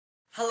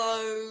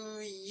Hello,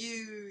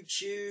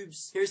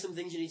 YouTubes! Here are some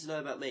things you need to know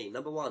about me.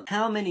 Number one.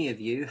 How many of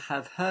you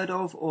have heard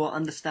of or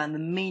understand the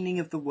meaning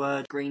of the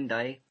word Green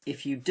Day?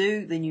 If you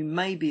do, then you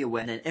may be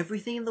aware that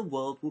everything in the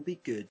world will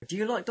be good. Do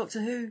you like Doctor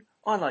Who?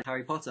 I like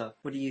Harry Potter.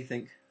 What do you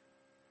think?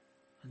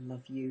 I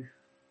love you.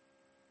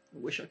 I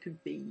wish I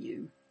could be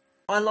you.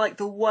 I like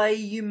the way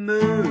you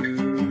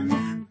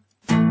move.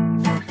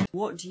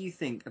 What do you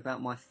think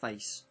about my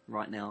face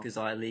right now? Because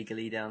I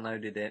illegally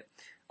downloaded it.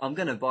 I'm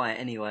gonna buy it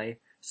anyway.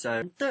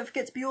 So, don't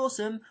forget to be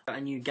awesome! A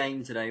new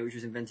game today which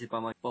was invented by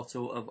my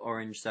bottle of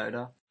orange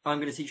soda. I'm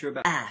going to teach you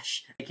about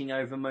Ash taking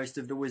over most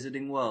of the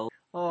wizarding world.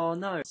 Oh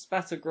no,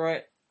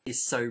 Spattergright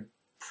is so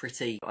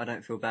pretty. I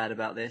don't feel bad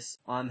about this.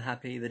 I'm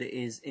happy that it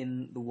is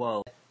in the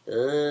world.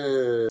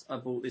 I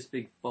bought this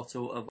big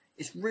bottle of...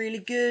 It's really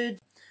good!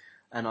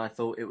 And I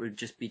thought it would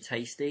just be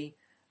tasty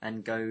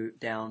and go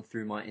down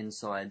through my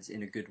insides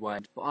in a good way.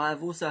 But I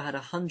have also had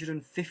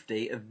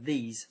 150 of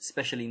these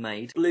specially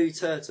made. Blue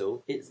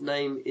turtle. Its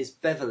name is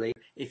Beverly.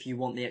 If you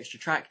want the extra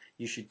track,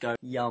 you should go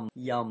yum,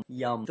 yum,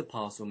 yum to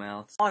Parcel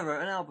Mouth. I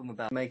wrote an album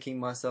about making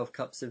myself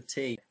cups of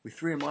tea with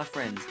 3 of my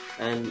friends.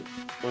 And,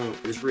 well,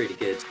 it was really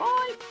good.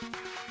 Bye!